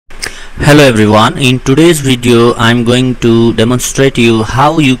Hello everyone, in today's video I'm going to demonstrate you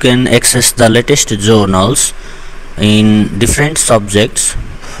how you can access the latest journals in different subjects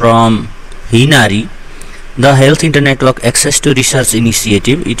from HINARI, the Health Internetwork Access to Research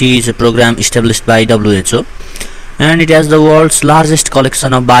Initiative. It is a program established by WHO and it has the world's largest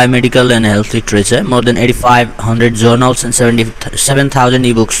collection of biomedical and health literature. More than 8,500 journals and 77,000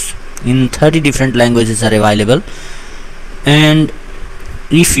 ebooks in 30 different languages are available. And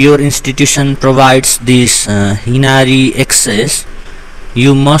if your institution provides this HINARI access,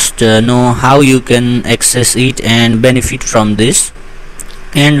 you must know how you can access it and benefit from this.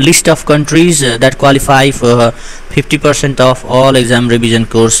 And list of countries that qualify for 50% of all exam revision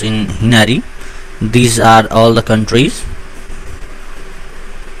course in HINARI. These are all the countries,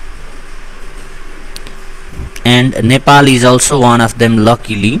 and Nepal is also one of them,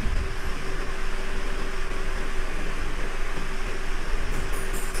 luckily.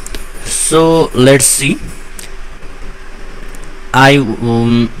 So let's see. I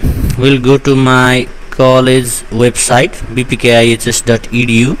will go to my college website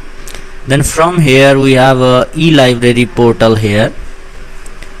bpkihs.edu. Then from here we have a e-library portal here,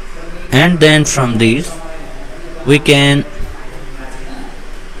 and then from this we can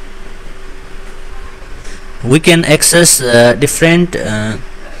access different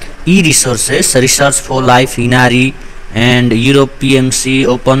e-resources, Research for Life, HINARI, and Europe PMC,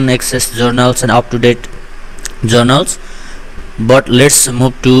 open access journals and up-to-date journals. But let's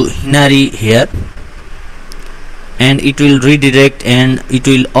move to HINARI here, and it will redirect and it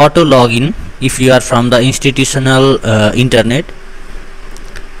will auto login if you are from the institutional internet.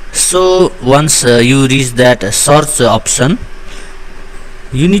 So once you reach that search option,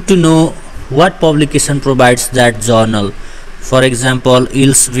 you need to know what publication provides that journal. For example,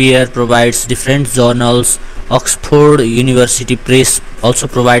 Elsevier provides different journals, Oxford University Press also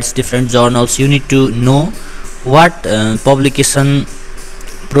provides different journals. You need to know what publication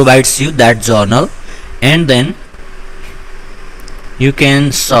provides you that journal, and then you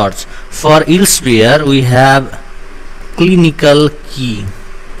can search. For Elsevier we have clinical key,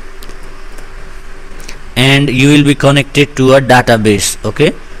 and you will be connected to a database.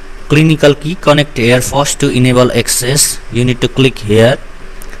 Okay, clinical key, connect here first to enable access. You need to click here,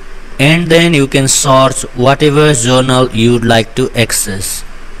 and then you can search whatever journal you would like to access.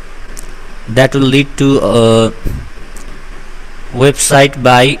 That will lead to a website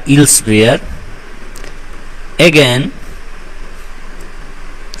by Elsevier. Again,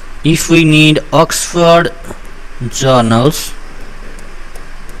 if we need Oxford journals,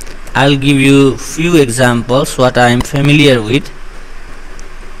 I'll give you few examples what I am familiar with.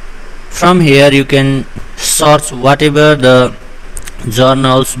 From here you can search whatever the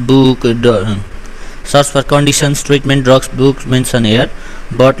journals, book, search for conditions, treatment, drugs, books mentioned here.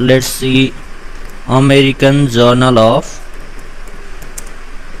 But let's see, American Journal of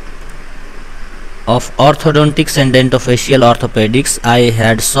Orthodontics and Dentofacial Orthopedics. I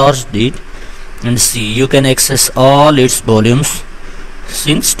had searched it, and see, you can access all its volumes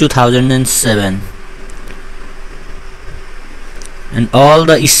since 2007, and all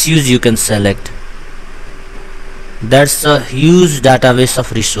the issues you can select. That's a huge database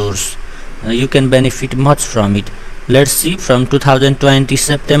of resource. You can benefit much from it. Let's see, from 2020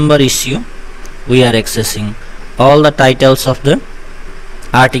 September issue we are accessing. All the titles of the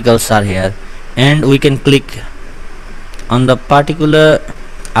articles are here, and we can click on the particular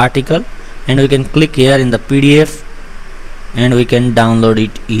article, and we can click here in the PDF, and we can download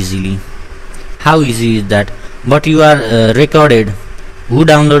it easily. How easy is that? But you are recorded. Who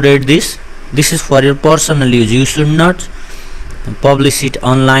downloaded this? This is for your personal use. You should not publish it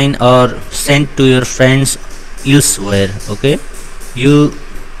online or send to your friends elsewhere. Okay, you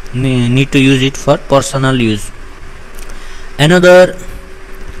need to use it for personal use. Another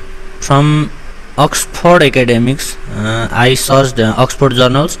from Oxford Academics, I searched Oxford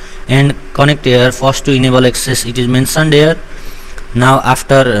journals and connect here first to enable access. It is mentioned here. Now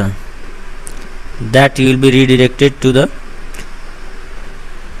after that you will be redirected to the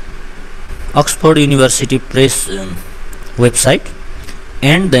Oxford University Press website,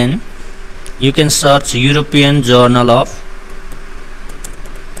 and then you can search European Journal of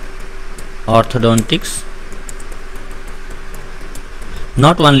Orthodontics.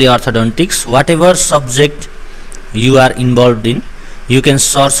 Not only orthodontics, whatever subject you are involved in, you can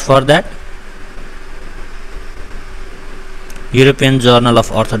search for that. European Journal of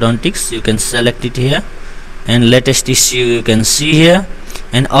Orthodontics, you can select it here, and latest issue you can see here,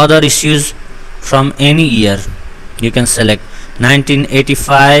 and other issues from any year you can select.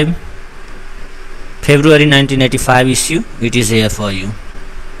 1985 February 1985 issue, it is here for you.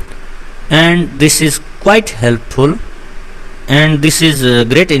 and this is quite helpful, and this is a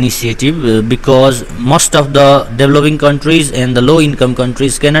great initiative because most of the developing countries and the low income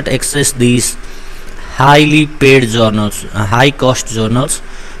countries cannot access these highly paid journals, high cost journals.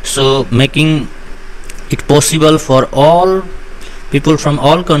 So making it possible for all people from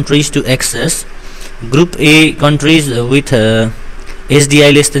all countries to access. Group A countries with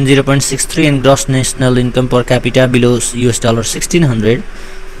SDI less than 0.63 and gross national income per capita below $1600,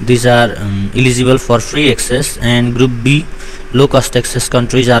 these are eligible for free access. And Group B, low cost access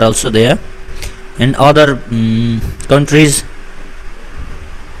countries are also there, and other countries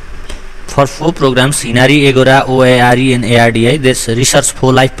for 4 programs, HINARI, AGORA, OARE and ARDI, this research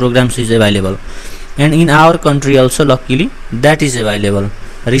for life programs is available. And in our country also, luckily, that is available.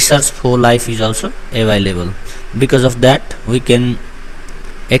 Research for life is also available. Because of that, we can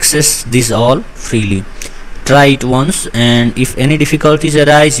access this all freely. Try it once, and if any difficulties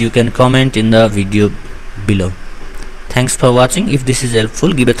arise, you can comment in the video below. Thanks for watching. If this is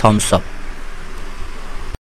helpful, give a thumbs up.